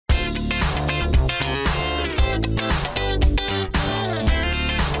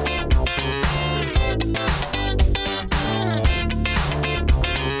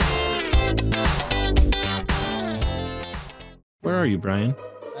you, Brian?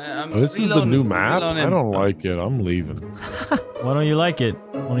 This is the new map? I don't like it. I'm leaving. Why don't you like it?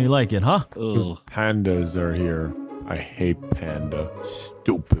 Why don't you like it, huh? Because pandas are here. I hate panda.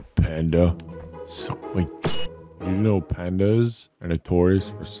 Stupid panda. Suck my... You know pandas are notorious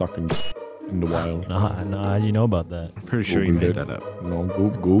for sucking in the wild. Nah, how do you know about that? I'm pretty sure you made that up. No,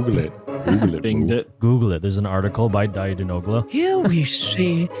 Google it. Google it. Binged it. Google it. There's an article by Diadenogla. Here we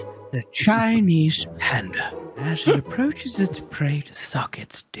see the Chinese panda. As it approaches its prey to suck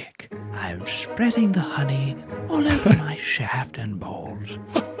its dick, I'm spreading the honey all over my shaft and balls.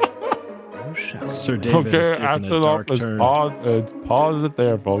 Sir David is taking that's a dark turn. Pause it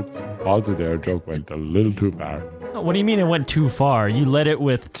there, folks. Pause it there. Joke went a little too far. What do you mean it went too far? You let it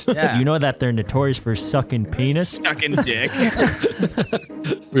with... Yeah. You know that they're notorious for sucking penis? Sucking dick.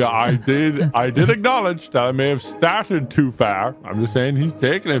 Yeah, I did acknowledge that I may have started too far. I'm just saying he's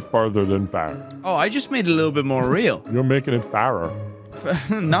taking it further than far. Oh, I just made it a little bit more real. You're making it farer.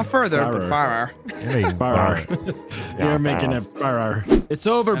 Not further, but farer. Farer. Yeah, You're making it farer. It's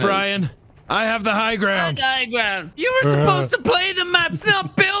over, Brian. I have the high ground. High ground. You were supposed to play the maps,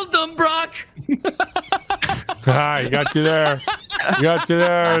 not build them, Brock. He got you there. He got you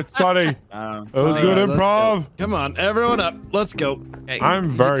there. It's funny. It was good improv. Come on, everyone up. Let's go. Hey, I'm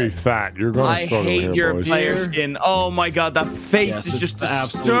very fat. You're going to struggle here, I hate your boys. player skin. Oh my god, that face is just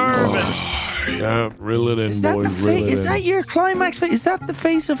disturbing. Yeah, reel it in, Is that boys. the Reel face? it Is in. that your climax face? Is that the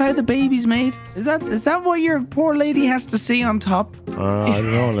face of how the baby's made? Is that what your poor lady has to see on top? I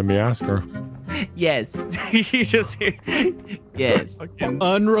don't know. Let me ask her. Yes. You just hear. Yes.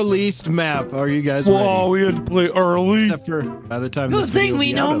 Unreleased map. Are you guys Whoa, ready? we had to play early. Except for by the time Good this thing video we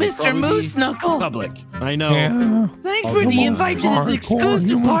will be know out, it'll Mr. probably Moose be Knuckle. Public. I know. Yeah. Thanks for the invite to this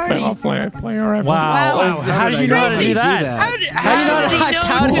exclusive party. Wow. How did you know how to do that? How did he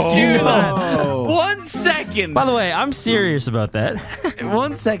know to do that? 1 second. By the way, I'm serious about that.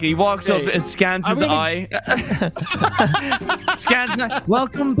 1 second. He walks up and scans his eye. Scans his eye.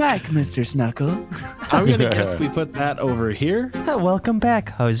 Welcome back, Mr. Snuckle. I'm gonna guess we put that over here. Welcome back,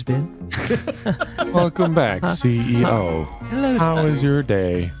 husband. Welcome back, CEO. Hello, How Snuckle. was your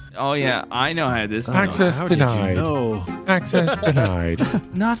day? Oh, yeah. I know how this is. Access How did you denied. know? Access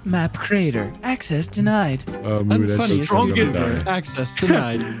denied. Not map creator. Access denied. Unfunniest Strongest. YouTuber. Access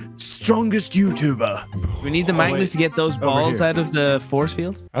denied. Strongest YouTuber. We need the magnets to get those balls here. out of the force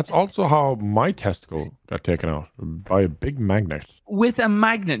field. That's also how my testicle got taken out by a big magnet. With a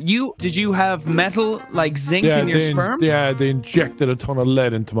magnet. Did you have metal like zinc in your sperm? Yeah, they injected a ton of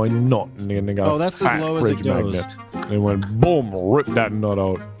lead into my nut and then they got Oh, a that's fat as low as it fridge goes. magnet. They went boom, ripped that nut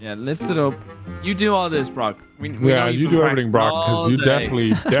out. Yeah, lift it up. You do all this, Brock. We know Yeah, you can do practice everything, Brock, all because you day.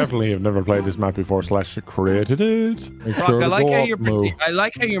 definitely have never played this map before / created it. Make Brock, sure I to like go how up, you're move. I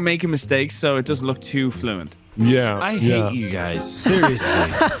like how you're making mistakes so it doesn't look too fluent. Yeah, I yeah. hate you guys. Seriously.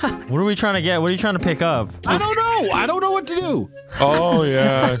 What are we trying to get? What are you trying to pick up? I don't know. I don't know what to do. Oh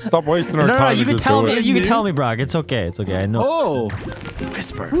yeah, stop wasting our No, time. you to can just tell do me. it. You can tell me, Brock. It's okay. It's okay. I know. Oh.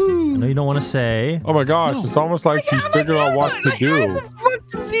 Whisper. I know you don't want to say. Oh my gosh, it's almost like she's figured out what to How do. the fuck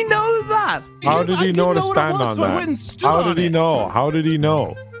does he know that? How did he I know didn't to what it stand was, on so I went and that? stood How on did he it. know? How did he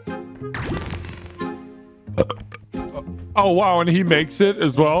know? Oh wow, and he makes it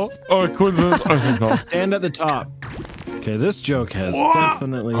as well. Oh, coincidence. Oh, no. Stand at the top. Okay, this joke has What?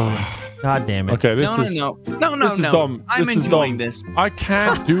 definitely. God damn it. Okay, this No, is no. this is dumb. I'm This is enjoying dumb. this. I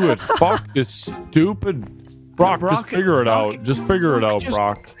can't do it. Fuck this stupid. Brock, just figure it out. Just figure it out,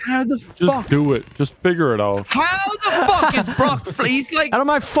 Brock. How the Just fuck? do it. Just figure it out. How the fuck is Brock? He's like. Out of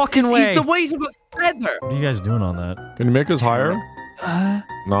my fucking way. He's the weight of a feather. What are you guys doing on that? Can you make us higher?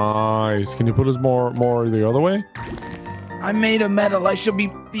 Nice. Can you put us more the other way? I made a metal. I should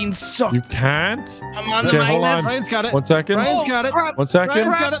be being sucked. You can't. I'm on Okay, the hold magnet. on. Ryan's got it. 1 second. Ryan's got it. Crap. 1 second.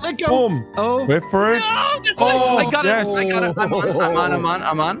 Ryan's got it. Let go. Boom. Oh. Wait for it. Oh, I got yes. it. I got it.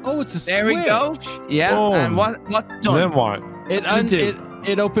 I'm on. Oh, it's a There we switch. go. Yeah. Boom. And what's And done? then what? It What's it do?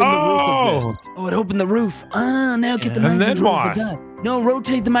 it opened the roof of this. Oh, it opened the roof. Now get the And magnet then over what? that. No,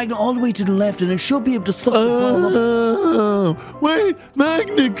 rotate the magnet all the way to the left, and it should be able to suck the ball up. Wait,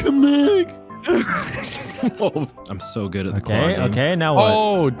 magnet, come back. Oh, I'm so good at the claw Okay. game. Okay. Now what?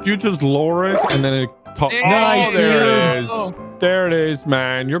 Oh, you just lower it and then it. Nice, there it dude. is. There it is,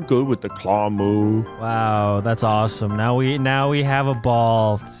 man. You're good with the claw move. Wow, that's awesome. Now we have a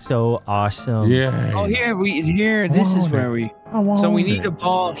ball. So awesome. Yeah. Oh, here. This is where we. So we need a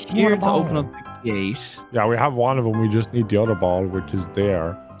ball here to open up the gate. Yeah, we have one of them. We just need the other ball, which is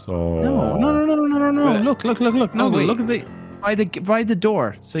there. So. No. Look. No, wait. look at the by the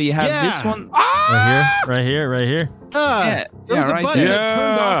door. So you have this one. Right here. There was a right button there. that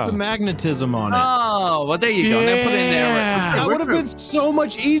turned off Yeah. the magnetism on it. Oh, well, there you go. Now put it in there. That would have been so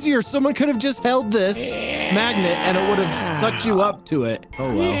much easier. Someone could have just held this magnet and it would have sucked you up to it. Oh,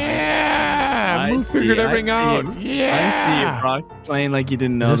 well. Yeah, Moo figured everything out. Yeah. I see you, Brock, playing like you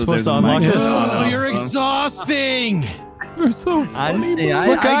didn't know. Is this that supposed there's to a unlock magnet. this? Oh, you're exhausting. You're so I funny. see. I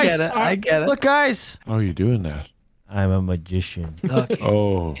Look, guys. get it. I get it. Look, guys. How are you doing that? I'm a magician. Look,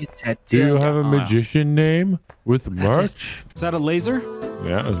 Oh, it's a do you dildo. have a magician name with merch? Is that a laser?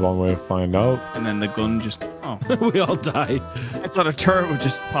 Yeah, there's one way to find out. And then the gun just. Oh, We all die. I thought a turret would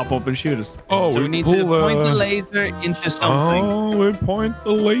just pop up and shoot us. Oh, So we need to point the laser into something. Oh, we point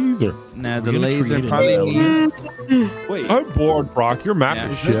the laser. Now the We're gonna laser create probably an needs. Wait, I'm bored, Brock. Your map Yeah.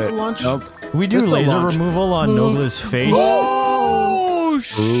 is is this the shit. launch? Nope. We do This is a laser launch. removal on Nogla's face. Oh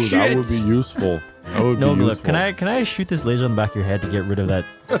Ooh, that would be useful. That would be Nogla, useful. can I shoot this laser on the back of your head to get rid of that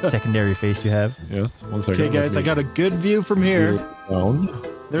secondary face you have? Yes, 1 second. Okay, guys, I got a good view from here. Down.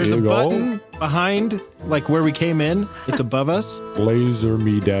 There's There a you go. button behind, like where we came in. It's above us. Laser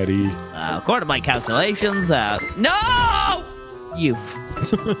me, daddy. According to my calculations, no! You.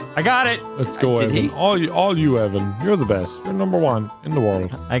 I got it. Let's go, Did Evan. he? All you, Evan. You're the best. You're number one in the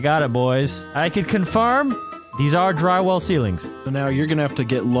world. I got it, boys. I can confirm these are drywall ceilings. So now you're gonna have to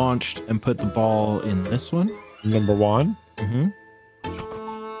get launched and put the ball in this one. Number one. Mm-hmm.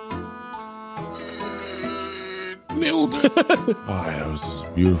 Nailed it. Oh, that was as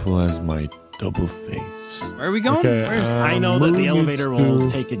beautiful as my double face. Where are we going? Okay, Where's I know that Moo the needs elevator will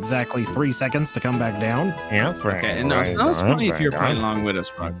to- take exactly 3 seconds to come back down. Yeah, Okay, and no, it's funny if you're playing along with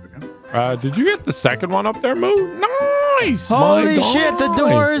us, Brock. Did you get the second one up there, Moo? Nice. Holy my shit, the guy.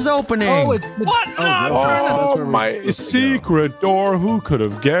 door is opening. Oh, it's What? Oh, that's Oh, where we're my supposed to go. secret door. Who could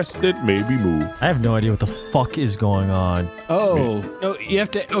have guessed it? Maybe Moo. I have no idea what the fuck is going on. Oh, no, you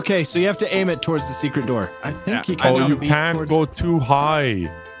have to. Okay, so you have to aim it towards the secret door. I think Yeah, you I kind know. Oh, you of can't go too high.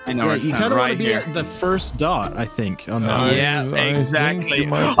 I know Yeah, where you it's kind of want right to be here. at the first dot. I think on that. Yeah, I think exactly. you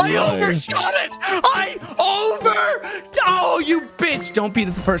might I be right. overshot it! Oh, you bitch! Don't beat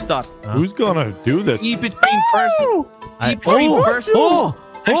it the first dot. Who's gonna do this? E between first. I- E between first. oh,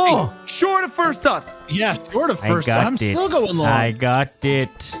 Actually, oh. short of first dot. Yeah, sort of I first. got I'm it. still going long. I got it.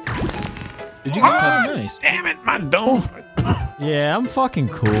 Did you get that? Nice. Damn it, my dome. Yeah, I'm fucking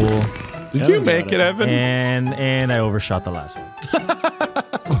cool. Did Evan you got make it. it, Evan? And I overshot the last one.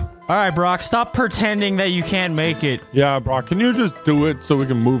 All right, Brock, stop pretending that you can't make it. Yeah, Brock, can you just do it so we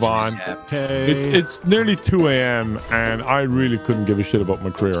can move on? Okay. It's nearly 2 a.m. and I really couldn't give a shit about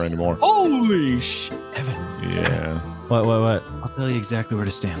my career anymore. Holy sh! Evan, Yeah. What? I'll tell you exactly where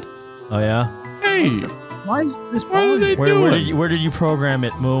to stand. Oh yeah. Hey, Why is this what are they Where doing? did you program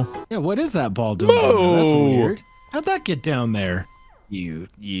it, Moo? Yeah, what is that ball doing? down there? That's Whoa. weird. How'd that get down there? You.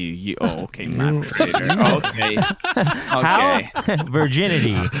 Oh, okay, map creator. Okay. Okay. How?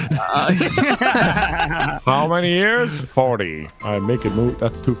 Virginity. How many years? 40. I make it move.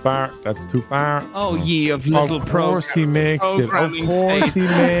 That's too far. That's too far. Oh, ye of little Of course he makes it. Of programming course faith. he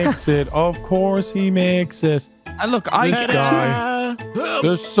makes it. Of course he makes it. And look, I This get guy.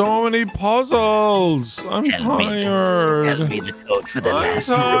 There's so many puzzles. I'm tired. the code for the I'm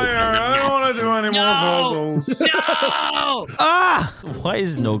tired. I don't want to do any more puzzles. No! Ah! Why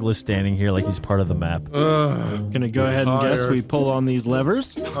is Nogla standing here like he's part of the map? Gonna go ahead and guess Tired. we pull on these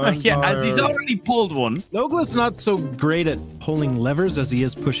levers. Yeah, as he's already pulled one. Nogla's not so great at pulling levers as he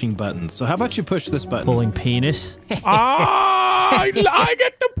is pushing buttons. So how about you push this button? Pulling penis. I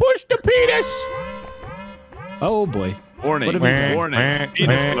get to push the penis. Oh boy. Warning. What have you done? Warning.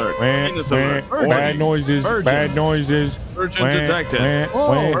 Penis alert. Penis alert. Bad noises. Virgin. Bad noises. Urgent detected.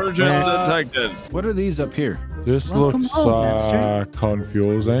 Oh, Urgent Uh, detected. What are these up here? This Welcome looks home, Master.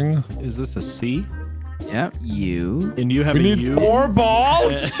 confusing. Is this a C? Yeah, you. And you have We a need U. 4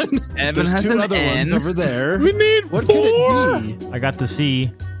 balls. Evan There's has 2 an other N. ones over there. We need What 4. could it be? I got the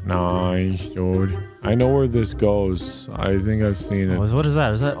C. Nice, dude. I know where this goes. I think I've seen it. What is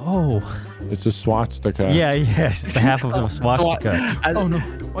that? Is that? Oh. It's a swastika. Yeah, yes. It's the half of a swastika. Oh no.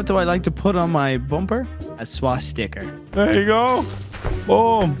 What do I like to put on my bumper? A swastika. There you go.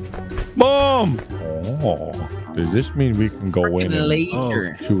 Boom. Boom. Oh. Does this mean we can go in and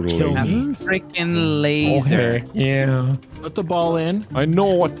Laser. shoot a Kill laser? me. Freaking laser. Okay. Yeah. Put the ball in. I know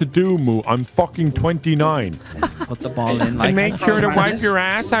what to do, Moo. I'm fucking 29. Put the ball in. And make sure to wipe your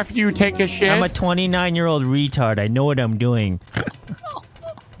ass after you take a shit. I'm a 29-year-old retard. I know what I'm doing.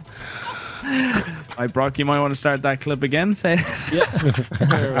 Alright, Brock, you might want to start that clip again. Say it.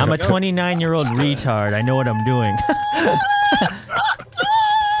 I'm a 29-year-old retard. I know what I'm doing.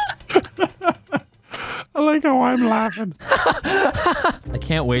 I like how I'm laughing. I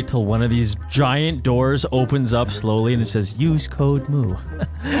can't wait till one of these giant doors opens up slowly and it says, use code MOO.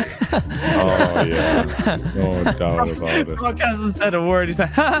 Oh, yeah. No doubt about it. Brock hasn't said a word. He's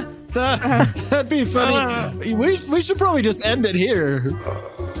like, ha! That'd be funny. We should probably just end it here.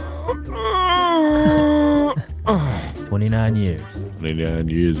 29 years. 29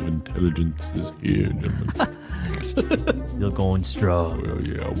 years of intelligence is here, gentlemen. Still going strong. Well,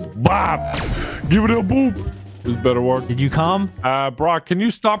 yeah. Bob! Give it a boop! This better work. Did you come? Brock, can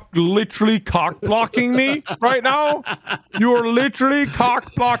you stop literally cock blocking me right now? You are literally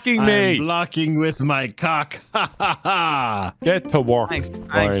cock blocking me. I'm blocking with my cock. Ha ha ha. Get to work. Thanks,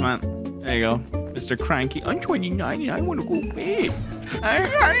 Ryan. man. There you go. Mr. Cranky. I'm 29 and I want to go bed.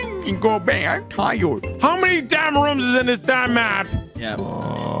 I can go bed. I'm tired. How many damn rooms is in this damn map? Yeah.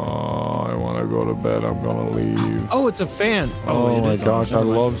 Oh, I want to go to bed. I'm going to leave. Oh, it's a fan. Oh it my is on. gosh, I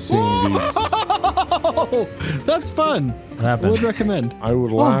love seeing these. Oh, that's fun. What happened? Would recommend. I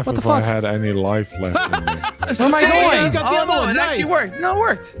would laugh what the if I fuck? had any life left in me. Where am I going? You got the Oh, other no, one. it actually Nice. worked. No, it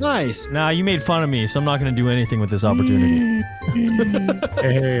worked. Nice. Nah, you made fun of me, so I'm not going to do anything with this opportunity.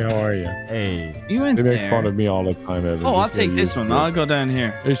 Hey, how are you? Hey. You went They make there. fun of me all the time, Evan. Oh, I'll Just get take this used one. to it. I'll go down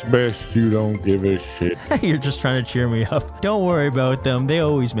here. It's best you don't give a shit. You're just trying to cheer me up. Don't worry about them. They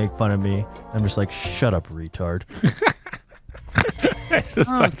always make fun of me. I'm just like, shut up, retard. It's just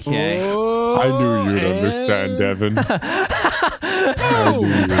like, Okay. I knew you'd understand, Devin. I knew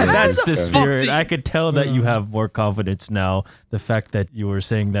you'd That's the understand. spirit. I could tell that you have more confidence now. The fact that you were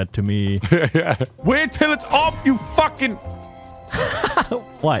saying that to me. Wait till it's up, you fucking.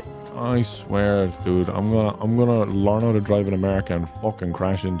 What? I swear, dude, I'm gonna learn how to drive in America and fucking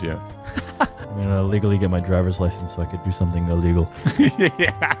crash into you. I'm gonna legally get my driver's license so I could do something illegal.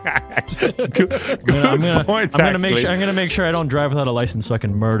 I'm gonna make sure I don't drive without a license so I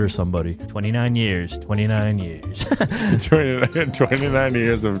can murder somebody. 29 years. 29 years. 29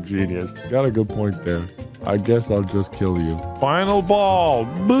 years of genius. Got a good point there. I guess I'll just kill you. Final ball.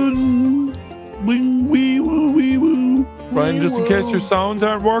 Boom. Bing, wee woo, wee woo. Ryan, just in case your sounds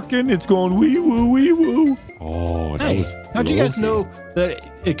aren't working, it's going wee woo, wee woo. Oh, that Hey, was. how'd you guys floaty. know that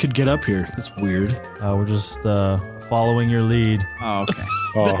it could get up here? That's weird. We're just following your lead. Oh, okay.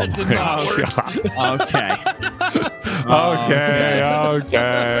 Oh, That did my not work. God. Okay.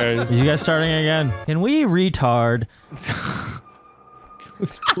 Okay. You guys starting again? Can we retard?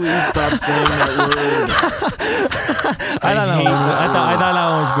 Please stop saying that word. I thought that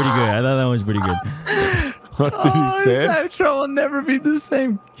one was pretty good. I thought that one was pretty good. What did he This say? outro will never be the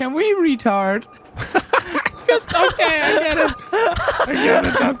same. Can we retard? Okay, I get it. I get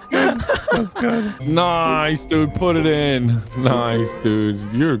it. That's good. That's good. Nice, dude. Put it in. Nice, dude.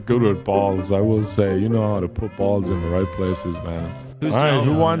 You're good with balls, I will say. You know how to put balls in the right places, man. Who's All right, down?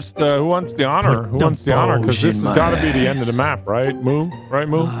 who wants the honor? Who the wants the honor? Because balls this in has my got to be the end of the ass. map, right? Moo? Right,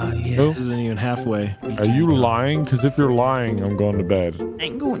 Moo? Yes, Moo? this isn't even halfway. Are you lying? Because if you're lying, I'm going to bed.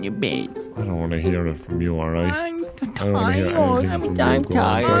 I'm going to bed. I don't want to hear it from you, all right? I'm I don't want to hear anything from you. Go and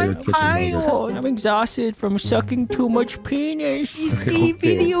enjoy your chicken nuggets. I'm exhausted from sucking too much penis. Okay.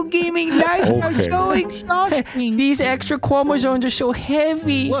 Video gaming lives are Okay. so exhausting. These extra chromosomes are so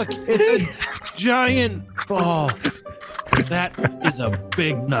heavy. Look, it's a giant ball. That is a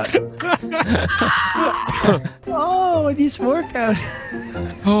big nut. Oh, this workout.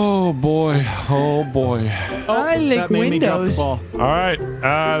 Oh, boy. Oh, boy. I like that made me drop the Windows. ball. All right.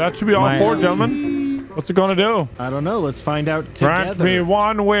 That should be all four, gentlemen. What's it going to do? I don't know. Let's find out together. Grant me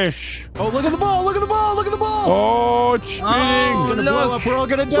one wish. Oh, look at the ball! Look at the ball! Look at the ball! Oh, it's spinning. It's gonna blow up. We're all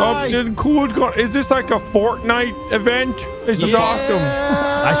gonna die. Something cool. Is this like a Fortnite event? This is awesome.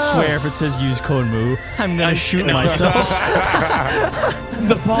 I swear if it says use code MOO, I'm gonna shoot myself.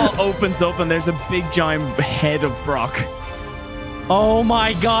 The ball opens up and there's a big giant head of Brock. Oh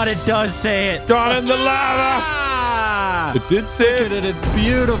my god, it does say it. Gone in the lava. Ah! It did say Look at it. it. It's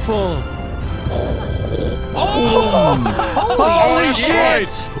beautiful. Holy shit!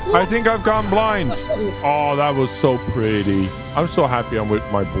 I think I've gone blind. Oh, that was so pretty. I'm so happy I'm with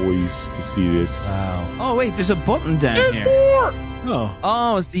my boys to see this. Wow. Oh, wait, there's a button down There's here. more. Oh.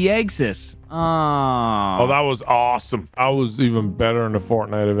 Oh, it's the exit. Oh, that was awesome. I was even better in the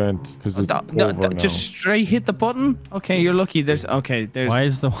Fortnite event because it's over now. Just straight hit the button. Okay, you're lucky. There's Why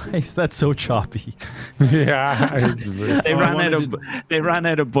is that so choppy? Yeah, it's really- They Oh, I ran out wanted of they ran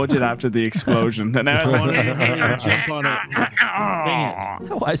out of budget after the explosion. And I was I like, wanted to jump on it. Dang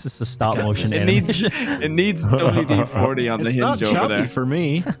it. Why is this a stop motion it needs animation? it needs WD-40 on the It's not hinge over choppy there. for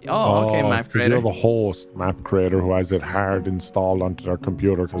me. Oh, okay, map it's 'cause creator. You're the host, map creator, who has it hard installed onto their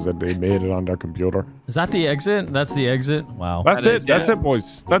computer because they made it on their computer. Is that the exit? That's the exit? Wow. That's That it. is, That's yeah. it,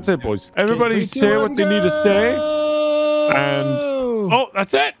 boys. That's it, boys. Everybody Three, say two, what one, they need to say. go! Oh,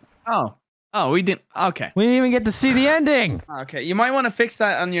 that's it. Oh, we didn't. Okay. We didn't even get to see the ending. Okay, you might want to fix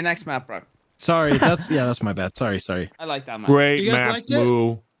that on your next map, bro. Sorry, that's my bad. Sorry. I like that map. Great You guys map, liked it?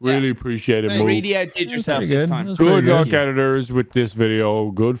 Moo. Really appreciate it, You Moo. really outdid yourself pretty this good. time. That's pretty Good good. luck, editors, with this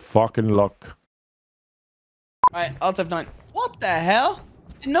video. Good fucking luck. Alright, Alt F9. What the hell?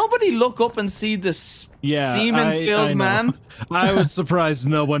 Did nobody look up and see this semen-filled I man? I was surprised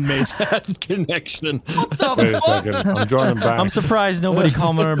no one made that connection. What the Wait a fuck? second. I'm joining back. I'm surprised nobody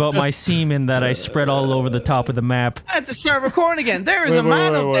commented about my semen that I spread all over the top of the map. I had to start recording again. There is a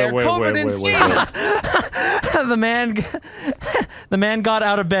man up there covered in semen. The man got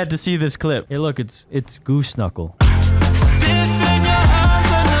out of bed to see this clip. Hey, look, it's Goose Knuckle. Stiff in your arms,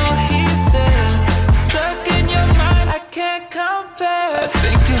 I know he's there. Stuck in your mind, I can't compare. I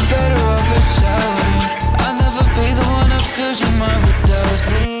think you're better off without him. I'll never be the one that fills your mind with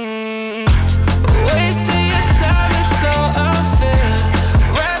doubt.